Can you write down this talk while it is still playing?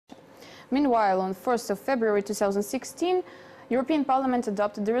Meanwhile, on 1st of February 2016, European Parliament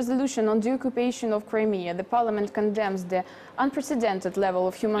adopted the resolution on the occupation of Crimea. The Parliament condemns the unprecedented level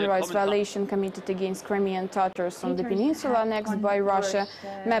of human rights violation committed against Crimean Tatars on the peninsula annexed by Russia.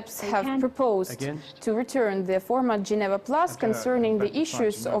 MEPs have proposed to return the format Geneva Plus concerning the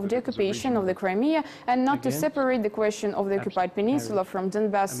issues of the occupation of the Crimea and not to separate the question of the occupied peninsula from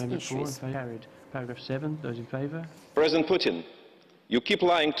Donbass issues. Paragraph 7, those in favour? President Putin, you keep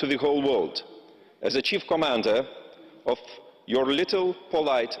lying to the whole world. As a chief commander of your little,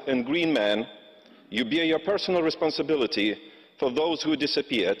 polite and green man, you bear your personal responsibility for those who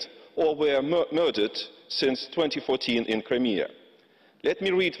disappeared or were murdered since 2014 in Crimea. Let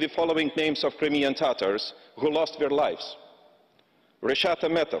me read the following names of Crimean Tatars who lost their lives. Reshat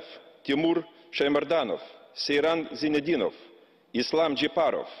Ametov, Timur Shaymardanov, Seyran Zinedinov, Islam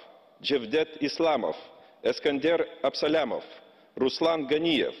Jiparov, Jevdet Islamov, Eskander Absalamov, Ruslan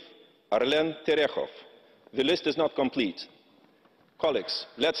Ganiyev, Arlen Terechov. The list is not complete. Colleagues,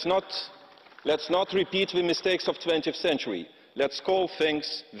 let's not repeat the mistakes of the 20th century. Let's call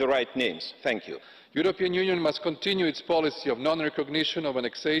things the right names. Thank you. The European Union must continue its policy of non-recognition of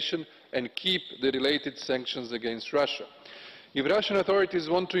annexation and keep the related sanctions against Russia. If Russian authorities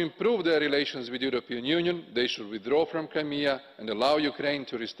want to improve their relations with the European Union, they should withdraw from Crimea and allow Ukraine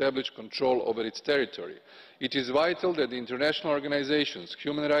to re-establish control over its territory. It is vital that the international organizations,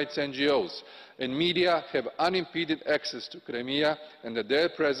 human rights NGOs and media have unimpeded access to Crimea and that their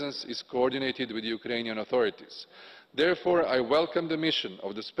presence is coordinated with the Ukrainian authorities. Therefore, I welcome the mission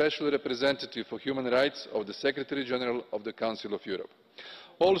of the Special Representative for Human Rights of the Secretary General of the Council of Europe.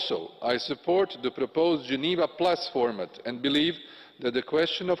 Also, I support the proposed Geneva Plus format and believe that the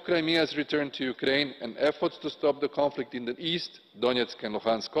question of Crimea's return to Ukraine and efforts to stop the conflict in the east, Donetsk and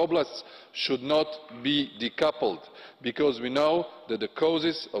Luhansk oblasts, should not be decoupled, because we know that the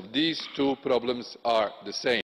causes of these two problems are the same.